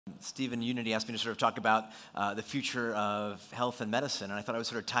Stephen Unity asked me to sort of talk about the future of health and medicine, and I thought I would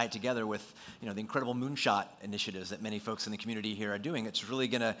sort of tie it together with the incredible moonshot initiatives that many folks in the community here are doing. It's really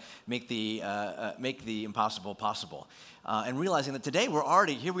going to make the impossible possible. And realizing that today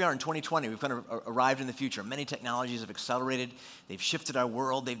here we are in 2020, we've kind of arrived in the future. Many technologies have accelerated, they've shifted our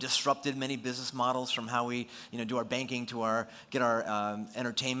world, they've disrupted many business models from how we do our banking to get our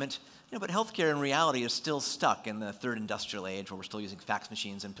entertainment. But healthcare in reality is still stuck in the third industrial age where we're still using fax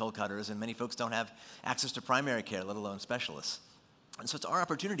machines and pill cutters, and many folks don't have access to primary care, let alone specialists. And so it's our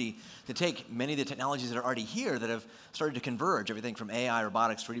opportunity to take many of the technologies that are already here that have started to converge, everything from AI,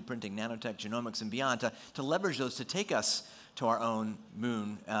 robotics, 3D printing, nanotech, genomics, and beyond, to leverage those to take us to our own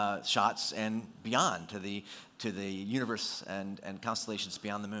moon shots and beyond, to the universe and constellations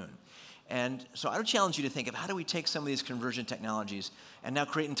beyond the moon. And so I would challenge you to think of how do we take some of these convergent technologies and now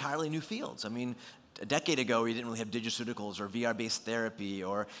create entirely new fields. I mean, a decade ago, we didn't really have digiceuticals or VR-based therapy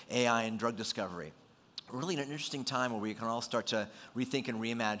or AI and drug discovery. We're really in an interesting time where we can all start to rethink and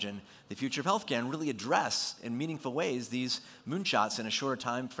reimagine the future of healthcare and really address in meaningful ways these moonshots in a shorter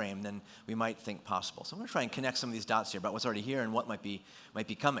time frame than we might think possible. So I'm going to try and connect some of these dots here about what's already here and what might be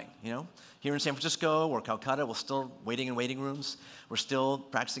coming. Here in San Francisco or Calcutta, we're still waiting in waiting rooms. We're still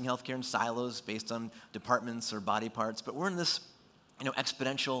practicing healthcare in silos based on departments or body parts, but we're in this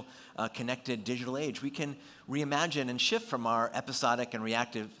exponential, connected digital age. We can reimagine and shift from our episodic and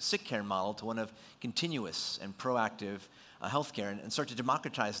reactive sick care model to one of continuous and proactive healthcare and start to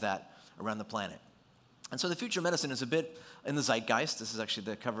democratize that around the planet. And so the future of medicine is a bit in the zeitgeist. This is actually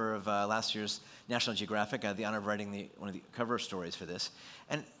the cover of last year's National Geographic. I had the honor of writing one of the cover stories for this.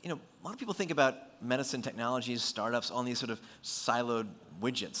 And a lot of people think about medicine technologies, startups, all these sort of siloed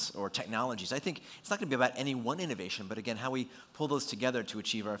widgets or technologies. I think it's not going to be about any one innovation, but again, how we pull those together to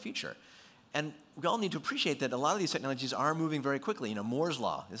achieve our future. And we all need to appreciate that a lot of these technologies are moving very quickly. Moore's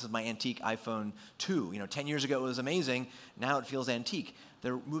Law. This is my antique iPhone 2. 10 years ago it was amazing. Now it feels antique.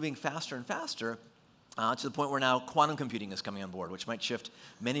 They're moving faster and faster. To the point where now quantum computing is coming on board, which might shift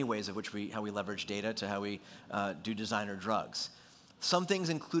many ways of how we leverage data to how we do designer drugs. Some things,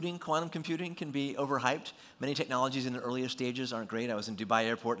 including quantum computing, can be overhyped. Many technologies in the earlier stages aren't great. I was in Dubai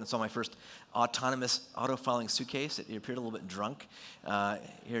Airport and saw my first autonomous auto-filing suitcase. It appeared a little bit drunk.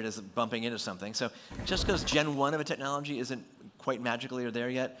 Here it is bumping into something. So just because Gen 1 of a technology isn't quite magically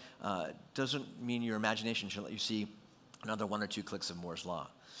there yet, doesn't mean your imagination should let you see another 1 or 2 clicks of Moore's Law.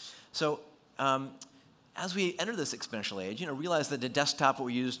 So as we enter this exponential age, realize that the desktop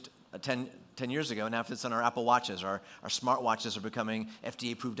we used 10 years ago now fits on our Apple Watches. Our smart watches are becoming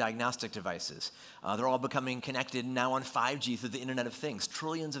FDA-approved diagnostic devices. They're all becoming connected now on 5G through the Internet of Things.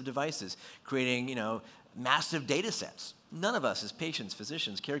 Trillions of devices creating, massive data sets. None of us as patients,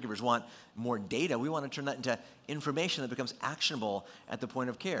 physicians, caregivers want more data. We want to turn that into information that becomes actionable at the point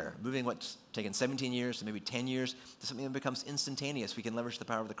of care, moving what's taken 17 years to maybe 10 years to something that becomes instantaneous. We can leverage the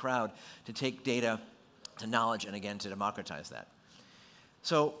power of the crowd to take data to knowledge and, again, to democratize that.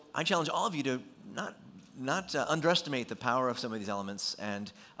 So I challenge all of you to not underestimate the power of some of these elements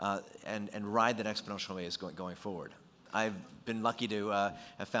and ride that exponential wave going forward. I've been lucky to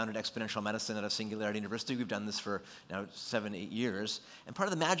have founded Exponential Medicine out of Singularity University. We've done this for now 7, 8 years. And part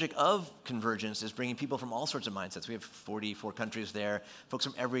of the magic of convergence is bringing people from all sorts of mindsets. We have 44 countries there, folks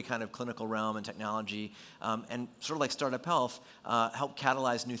from every kind of clinical realm and technology, and sort of like Startup Health, help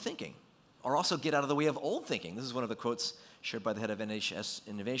catalyze new thinking, or also get out of the way of old thinking. This is one of the quotes shared by the head of NHS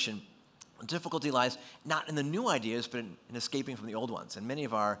Innovation. The difficulty lies not in the new ideas, but in escaping from the old ones. And many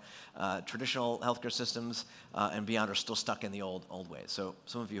of our traditional healthcare systems and beyond are still stuck in the old ways. So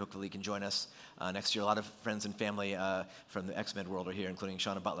some of you hopefully can join us next year. A lot of friends and family from the ex-med world are here, including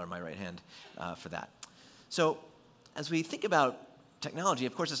Shauna Butler, my right hand, for that. So as we think about technology,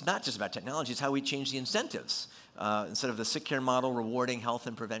 of course, it's not just about technology. It's how we change the incentives. Instead of the sick care model rewarding health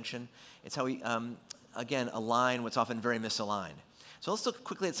and prevention, it's how we, again, align what's often very misaligned. So let's look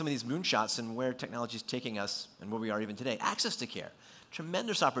quickly at some of these moonshots and where technology is taking us and where we are even today. Access to care.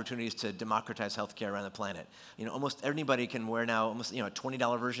 Tremendous opportunities to democratize healthcare around the planet. Almost anybody can wear now almost a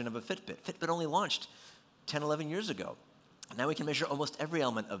 $20 version of a Fitbit. Fitbit only launched 10, 11 years ago. Now we can measure almost every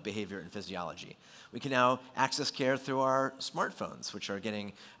element of behavior and physiology. We can now access care through our smartphones, which are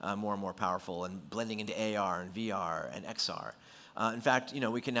getting more and more powerful and blending into AR and VR and XR. In fact,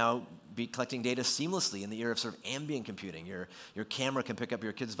 we can now be collecting data seamlessly in the era of sort of ambient computing. Your camera can pick up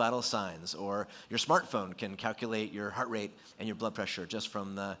your kid's vital signs, or your smartphone can calculate your heart rate and your blood pressure just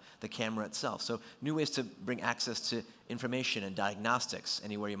from the camera itself. So new ways to bring access to information and diagnostics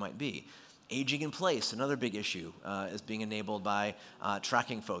anywhere you might be. Aging in place, another big issue, is being enabled by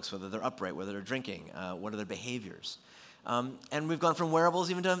tracking folks, whether they're upright, whether they're drinking, what are their behaviors. And we've gone from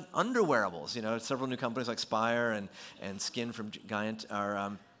wearables even to under-wearables. You know, several new companies like Spire and Skin from Giant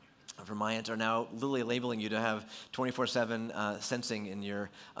are Vermont are now literally labeling you to have 24/7 sensing in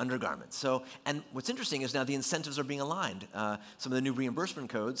your undergarments. So, and what's interesting is now the incentives are being aligned. Some of the new reimbursement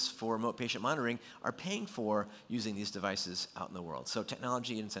codes for remote patient monitoring are paying for using these devices out in the world. So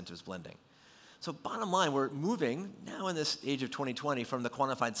technology and incentives blending. So bottom line, we're moving now in this age of 2020 from the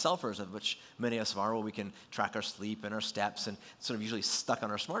quantified selfers, of which many of us are, where we can track our sleep and our steps and sort of usually stuck on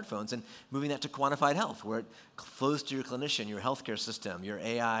our smartphones, and moving that to quantified health, where it flows to your clinician, your healthcare system, your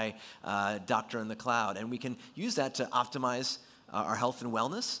AI doctor in the cloud, and we can use that to optimize our health and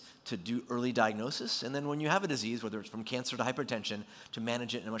wellness, to do early diagnosis, and then when you have a disease, whether it's from cancer to hypertension, to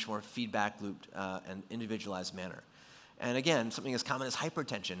manage it in a much more feedback looped and individualized manner. And again, something as common as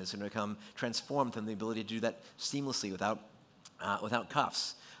hypertension is going to become transformed from the ability to do that seamlessly without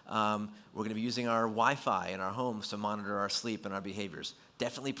cuffs. We're going to be using our Wi-Fi in our homes to monitor our sleep and our behaviors.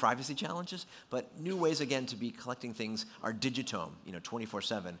 Definitely privacy challenges, but new ways, again, to be collecting things, our digitome,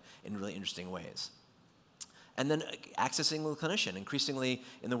 24/7 in really interesting ways. And then accessing the clinician. Increasingly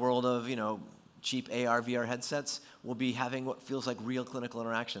in the world of, cheap AR, VR headsets, we'll be having what feels like real clinical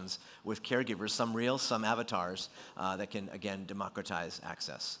interactions with caregivers, some real, some avatars, that can, again, democratize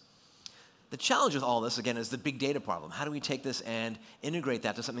access. The challenge with all this, again, is the big data problem. How do we take this and integrate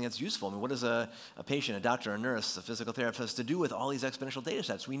that to something that's useful? I mean, what does a patient, a doctor, a nurse, a physical therapist to do with all these exponential data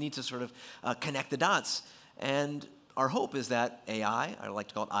sets? We need to sort of connect the dots. And our hope is that AI, I like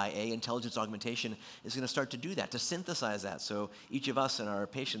to call it IA, intelligence augmentation, is going to start to do that, to synthesize that. So each of us and our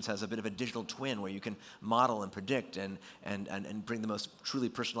patients has a bit of a digital twin where you can model and predict and bring the most truly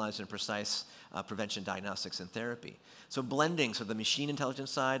personalized and precise prevention, diagnostics, and therapy. So blending, so the machine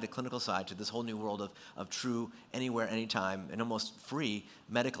intelligence side, the clinical side, to this whole new world of true, anywhere, anytime, and almost free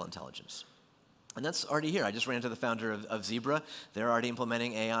medical intelligence. And that's already here. I just ran into the founder of Zebra. They're already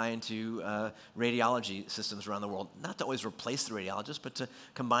implementing AI into radiology systems around the world, not to always replace the radiologist, but to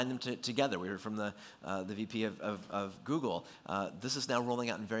combine them together. We heard from the VP of Google. This is now rolling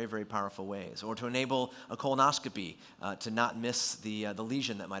out in very, very powerful ways. Or to enable a colonoscopy to not miss the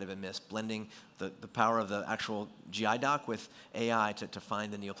lesion that might have been missed, blending the power of the actual GI doc with AI to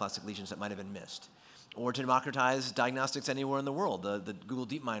find the neoplastic lesions that might have been missed. Or to democratize diagnostics anywhere in the world, the Google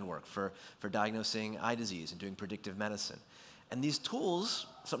DeepMind work for diagnosing eye disease and doing predictive medicine. And these tools,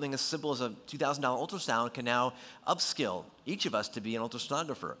 something as simple as a $2,000 ultrasound, can now upskill each of us to be an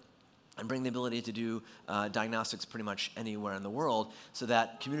ultrasonographer and bring the ability to do diagnostics pretty much anywhere in the world, so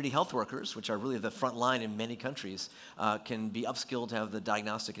that community health workers, which are really the front line in many countries, can be upskilled to have the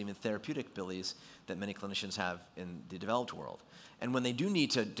diagnostic and even therapeutic abilities that many clinicians have in the developed world. And when they do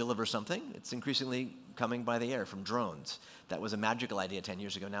need to deliver something, it's increasingly coming by the air from drones. That was a magical idea 10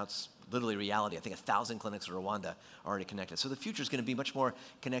 years ago. Now it's literally reality. I think 1,000 clinics in Rwanda are already connected. So the future is going to be much more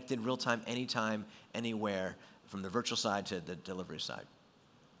connected, real-time, anytime, anywhere, from the virtual side to the delivery side.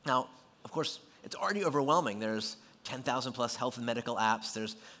 Now, of course, it's already overwhelming. There's 10,000 plus health and medical apps.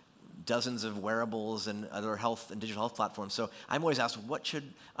 There's dozens of wearables and other health and digital health platforms. So I'm always asked, what should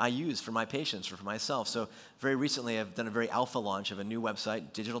I use for my patients or for myself? So very recently, I've done a very alpha launch of a new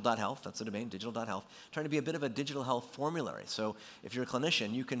website, digital.health. That's the domain, digital.health, trying to be a bit of a digital health formulary. So if you're a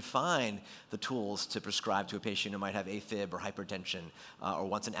clinician, you can find the tools to prescribe to a patient who might have AFib or hypertension, or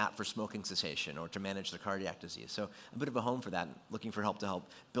wants an app for smoking cessation or to manage their cardiac disease. So a bit of a home for that, looking for help to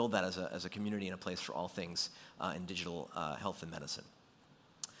help build that as a community and a place for all things in digital health and medicine.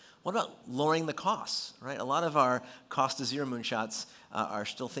 What about lowering the costs, right? A lot of our cost to zero moonshots are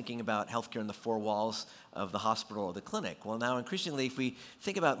still thinking about healthcare in the four walls of the hospital or the clinic. Well, now increasingly, if we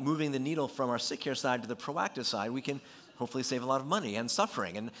think about moving the needle from our sick care side to the proactive side, we can hopefully save a lot of money and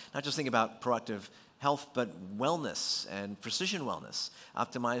suffering. And not just think about proactive health, but wellness and precision wellness,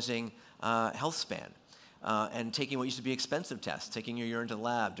 optimizing health span, and taking what used to be expensive tests, taking your urine to the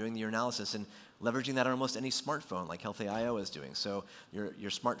lab, doing the urinalysis, and leveraging that on almost any smartphone, like Healthy.io is doing. So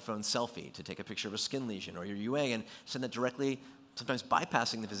your smartphone selfie to take a picture of a skin lesion or your UA and send that directly, sometimes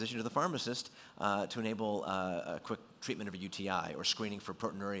bypassing the physician to the pharmacist, to enable a quick treatment of a UTI or screening for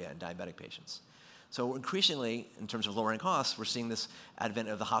proteinuria in diabetic patients. So increasingly, in terms of lowering costs, we're seeing this advent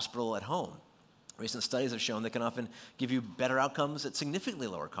of the hospital at home. Recent studies have shown they can often give you better outcomes at significantly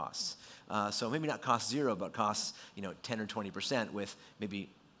lower costs. So maybe not cost zero, but costs 10 or 20% with maybe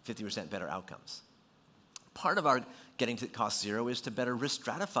 50% better outcomes. Part of our getting to cost zero is to better risk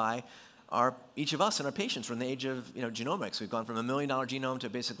stratify each of us and our patients. We're in the age of genomics. We've gone from $1 million genome to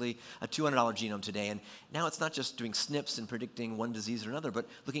basically a $200 genome today. And now it's not just doing SNPs and predicting one disease or another, but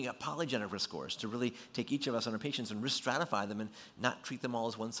looking at polygenic risk scores to really take each of us and our patients and risk stratify them and not treat them all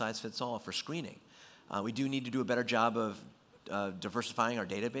as one size fits all for screening. We do need to do a better job of diversifying our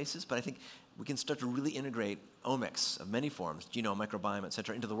databases, but I think we can start to really integrate omics of many forms, genome, microbiome, et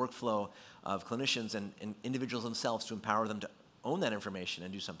cetera, into the workflow of clinicians and individuals themselves to empower them to own that information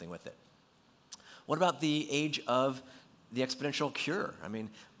and do something with it. What about the age of the exponential cure? I mean,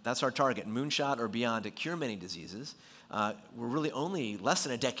 that's our target, moonshot or beyond, to cure many diseases. We're really only less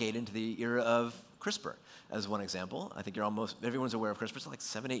than a decade into the era of CRISPR, as one example. I think everyone's aware of CRISPR. It's like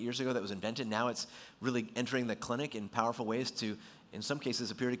 7, 8 years ago that was invented. Now it's really entering the clinic in powerful ways to, in some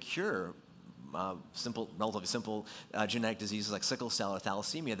cases, appear to cure relatively simple genetic diseases like sickle cell or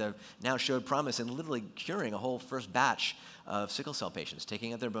thalassemia. They've now showed promise in literally curing a whole first batch of sickle cell patients,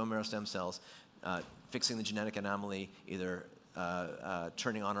 taking out their bone marrow stem cells, fixing the genetic anomaly, either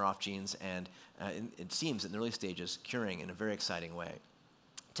turning on or off genes, and it seems in the early stages curing in a very exciting way.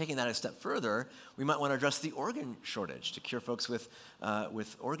 Taking that a step further, we might want to address the organ shortage to cure folks with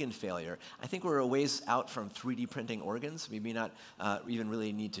organ failure. I think we're a ways out from 3D printing organs. We may not even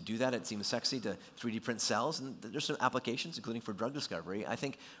really need to do that. It seems sexy to 3D print cells, and there's some applications, including for drug discovery. I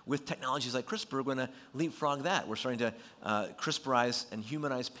think with technologies like CRISPR, we're going to leapfrog that. We're starting to CRISPRize and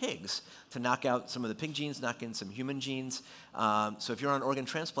humanize pigs to knock out some of the pig genes, knock in some human genes. So if you're on an organ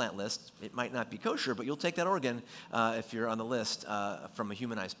transplant list, it might not be kosher, but you'll take that organ if you're on the list from a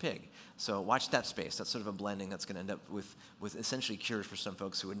humanized pig. So watch that space. That's sort of a blending that's going to end up with essentially cures for some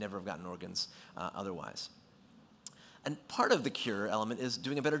folks who would never have gotten organs otherwise. And part of the cure element is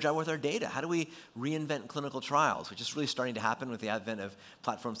doing a better job with our data. How do we reinvent clinical trials, which is really starting to happen with the advent of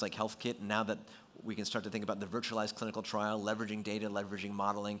platforms like HealthKit, and now that we can start to think about the virtualized clinical trial, leveraging data, leveraging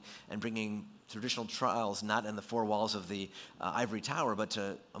modeling, and bringing traditional trials not in the four walls of the ivory tower, but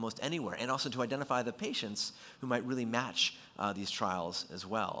to almost anywhere, and also to identify the patients who might really match these trials as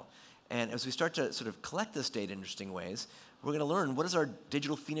well. And as we start to sort of collect this data in interesting ways, we're going to learn, what does our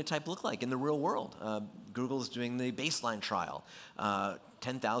digital phenotype look like in the real world? Google's doing the baseline trial.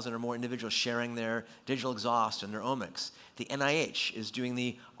 10,000 or more individuals sharing their digital exhaust and their omics. The NIH is doing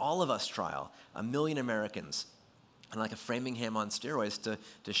the All of Us trial, 1 million Americans, and like a Framingham on steroids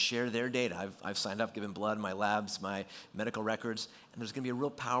to share their data. I've signed up, given blood, my labs, my medical records, and there's going to be a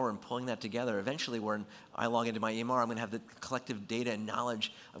real power in pulling that together. Eventually, when I log into my EMR, I'm going to have the collective data and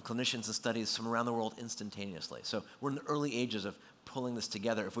knowledge of clinicians and studies from around the world instantaneously. So we're in the early ages of pulling this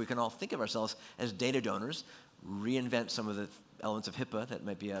together. If we can all think of ourselves as data donors, reinvent some of the elements of HIPAA that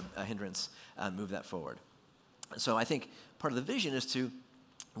might be a hindrance, move that forward. So I think part of the vision is to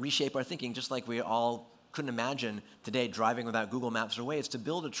reshape our thinking, just like we all couldn't imagine today driving without Google Maps or Waze, to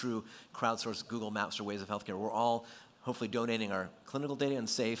build a true crowdsourced Google Maps or Waze of healthcare. We're all hopefully donating our clinical data in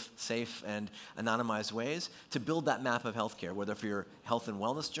safe and anonymized ways to build that map of healthcare, whether for your health and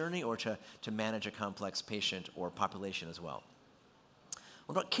wellness journey or to manage a complex patient or population as well.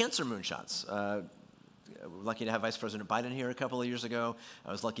 What about cancer moonshots? We're lucky to have Vice President Biden here a couple of years ago.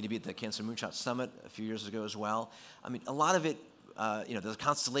 I was lucky to be at the Cancer Moonshot Summit a few years ago as well. I mean, a lot of it, there's a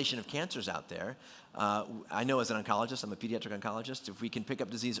constellation of cancers out there. I know as an oncologist, I'm a pediatric oncologist, if we can pick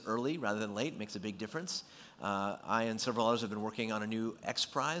up disease early rather than late, it makes a big difference. I and several others have been working on a new X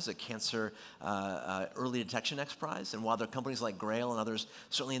Prize, a cancer early detection X Prize. And while there are companies like Grail and others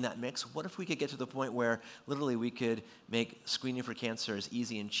certainly in that mix, what if we could get to the point where literally we could make screening for cancer as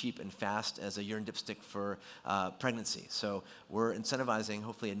easy and cheap and fast as a urine dipstick for pregnancy? So we're incentivizing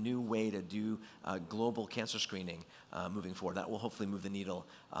hopefully a new way to do global cancer screening moving forward. That will hopefully move the needle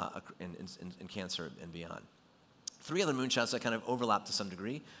in cancer and beyond. 3 other moonshots that kind of overlap to some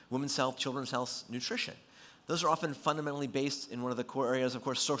degree: women's health, children's health, nutrition. Those are often fundamentally based in one of the core areas, of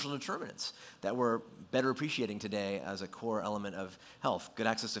course, social determinants that we're better appreciating today as a core element of health: good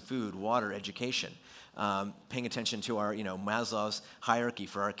access to food, water, education, paying attention to our, Maslow's hierarchy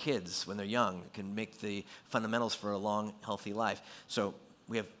for our kids when they're young can make the fundamentals for a long, healthy life. So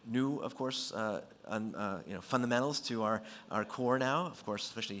we have new, of course, fundamentals to our core now, of course,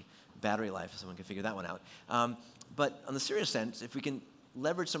 especially battery life, if someone can figure that one out. But on the serious end, if we can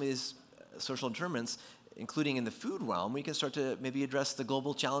leverage some of these social determinants, including in the food realm, we can start to maybe address the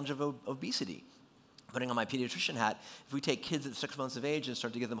global challenge of obesity. Putting on my pediatrician hat, if we take kids at 6 months of age and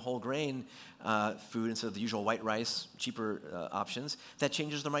start to give them whole grain food instead of the usual white rice, cheaper options, that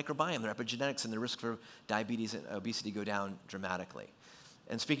changes their microbiome, their epigenetics, and the risk for diabetes and obesity go down dramatically.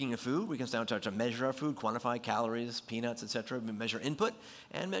 And speaking of food, we can start to measure our food, quantify calories, peanuts, et cetera, measure input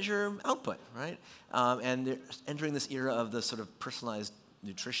and measure output, right? And they're entering this era of the sort of personalized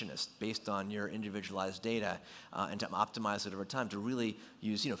nutritionist based on your individualized data and to optimize it over time to really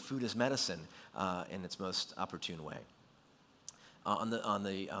use food as medicine in its most opportune way. On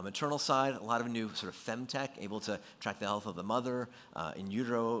the maternal side, a lot of new sort of femtech, able to track the health of the mother, in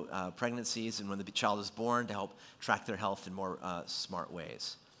utero pregnancies, and when the child is born to help track their health in more smart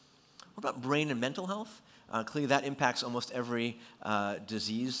ways. What about brain and mental health? Clearly that impacts almost every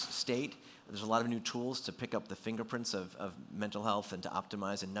disease state. There's a lot of new tools to pick up the fingerprints of mental health and to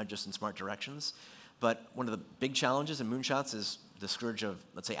optimize and nudge us in smart directions. But one of the big challenges in moonshots is the scourge of,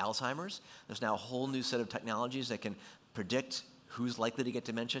 let's say, Alzheimer's. There's now a whole new set of technologies that can predict who's likely to get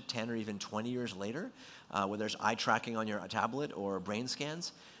dementia 10 or even 20 years later, whether there's eye tracking on your tablet or brain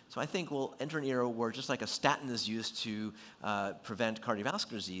scans. So I think we'll enter an era where just like a statin is used to prevent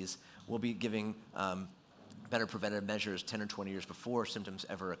cardiovascular disease, we'll be giving better preventative measures 10 or 20 years before symptoms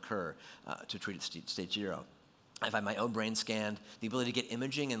ever occur to treat at stage 0. If I have my own brain scanned, the ability to get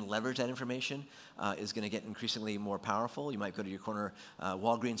imaging and leverage that information is going to get increasingly more powerful. You might go to your corner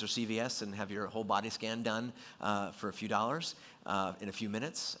Walgreens or CVS and have your whole body scan done for a few dollars in a few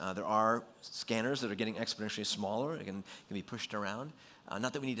minutes. There are scanners that are getting exponentially smaller and can be pushed around.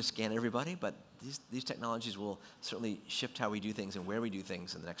 Not that we need to scan everybody, but these technologies will certainly shift how we do things and where we do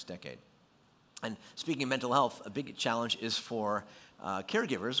things in the next decade. And speaking of mental health, a big challenge is for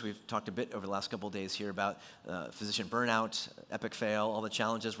caregivers. We've talked a bit over the last couple of days here about physician burnout, epic fail, all the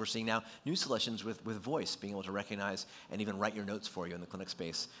challenges we're seeing now. New solutions with voice, being able to recognize and even write your notes for you in the clinic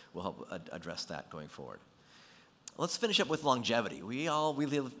space will help address that going forward. Let's finish up with longevity.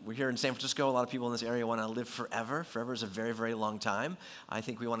 We're here in San Francisco. A lot of people in this area want to live forever. Forever is a very, very long time. I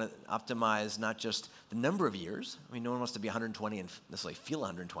think we want to optimize not just the number of years. I mean, no one wants to be 120 and necessarily feel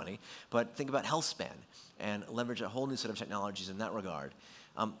 120, but think about health span and leverage a whole new set of technologies in that regard.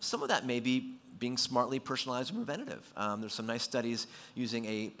 Some of that may be being smartly personalized and preventative. There's some nice studies using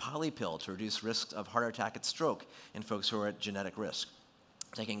a poly pill to reduce risks of heart attack and stroke in folks who are at genetic risk.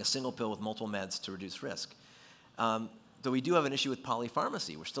 Taking a single pill with multiple meds to reduce risk. Though we do have an issue with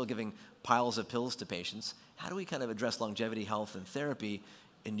polypharmacy. We're still giving piles of pills to patients. How do we kind of address longevity, health, and therapy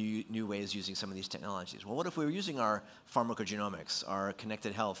in new ways using some of these technologies? Well, what if we were using our pharmacogenomics, our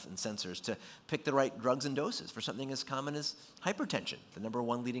connected health and sensors to pick the right drugs and doses for something as common as hypertension, the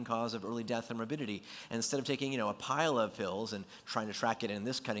 #1 leading cause of early death and morbidity? And instead of taking a pile of pills and trying to track it in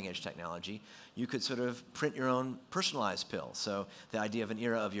this cutting-edge technology, you could sort of print your own personalized pill. So the idea of an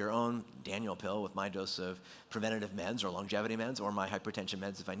era of your own Daniel pill with my dose of preventative meds or longevity meds or my hypertension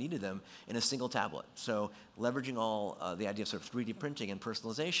meds if I needed them in a single tablet. So leveraging all the idea of sort of 3D printing and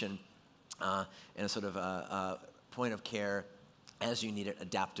personalization in a sort of point of care as you need it,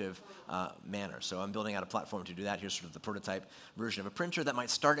 adaptive manner. So I'm building out a platform to do that. Here's sort of the prototype version of a printer that might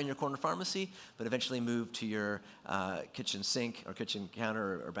start in your corner pharmacy, but eventually move to your kitchen sink or kitchen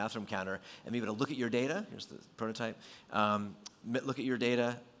counter or bathroom counter and be able to look at your data. Here's the prototype. Look at your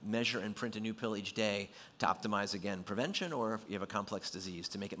data, measure and print a new pill each day to optimize, again, prevention, or if you have a complex disease,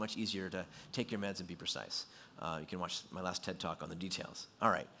 to make it much easier to take your meds and be precise. You can watch my last TED Talk on the details. All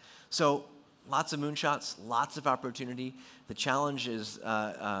right. So lots of moonshots, lots of opportunity. The challenge is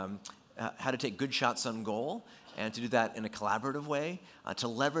how to take good shots on goal and to do that in a collaborative way, to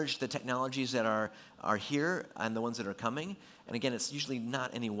leverage the technologies that are here and the ones that are coming. And again, it's usually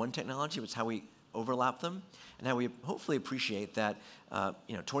not any one technology, but it's how we overlap them and how we hopefully appreciate that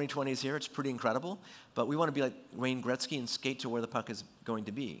 2020 is here. It's pretty incredible, but we want to be like Wayne Gretzky and skate to where the puck is going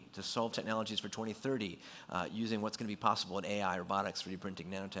to be, to solve technologies for 2030 using what's going to be possible in AI, robotics, 3D printing,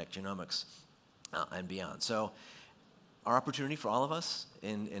 nanotech, genomics, and beyond. So our opportunity for all of us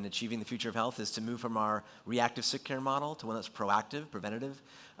in achieving the future of health is to move from our reactive sick care model to one that's proactive, preventative,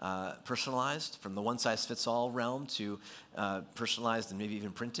 personalized, from the one-size-fits-all realm to personalized and maybe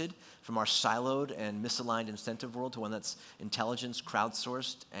even printed, from our siloed and misaligned incentive world to one that's intelligence,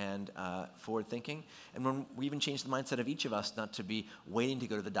 crowdsourced, and forward-thinking. And when we even change the mindset of each of us not to be waiting to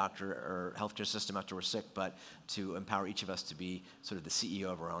go to the doctor or healthcare system after we're sick, but to empower each of us to be sort of the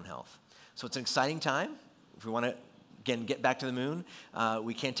CEO of our own health. So it's an exciting time. If we want to, again, get back to the moon,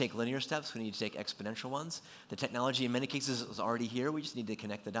 we can't take linear steps. We need to take exponential ones. The technology, in many cases, is already here. We just need to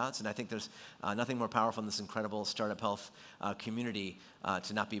connect the dots. And I think there's nothing more powerful in this incredible startup health community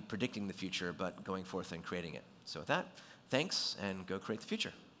to not be predicting the future, but going forth and creating it. So with that, thanks, and go create the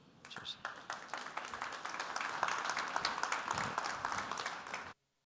future. Cheers.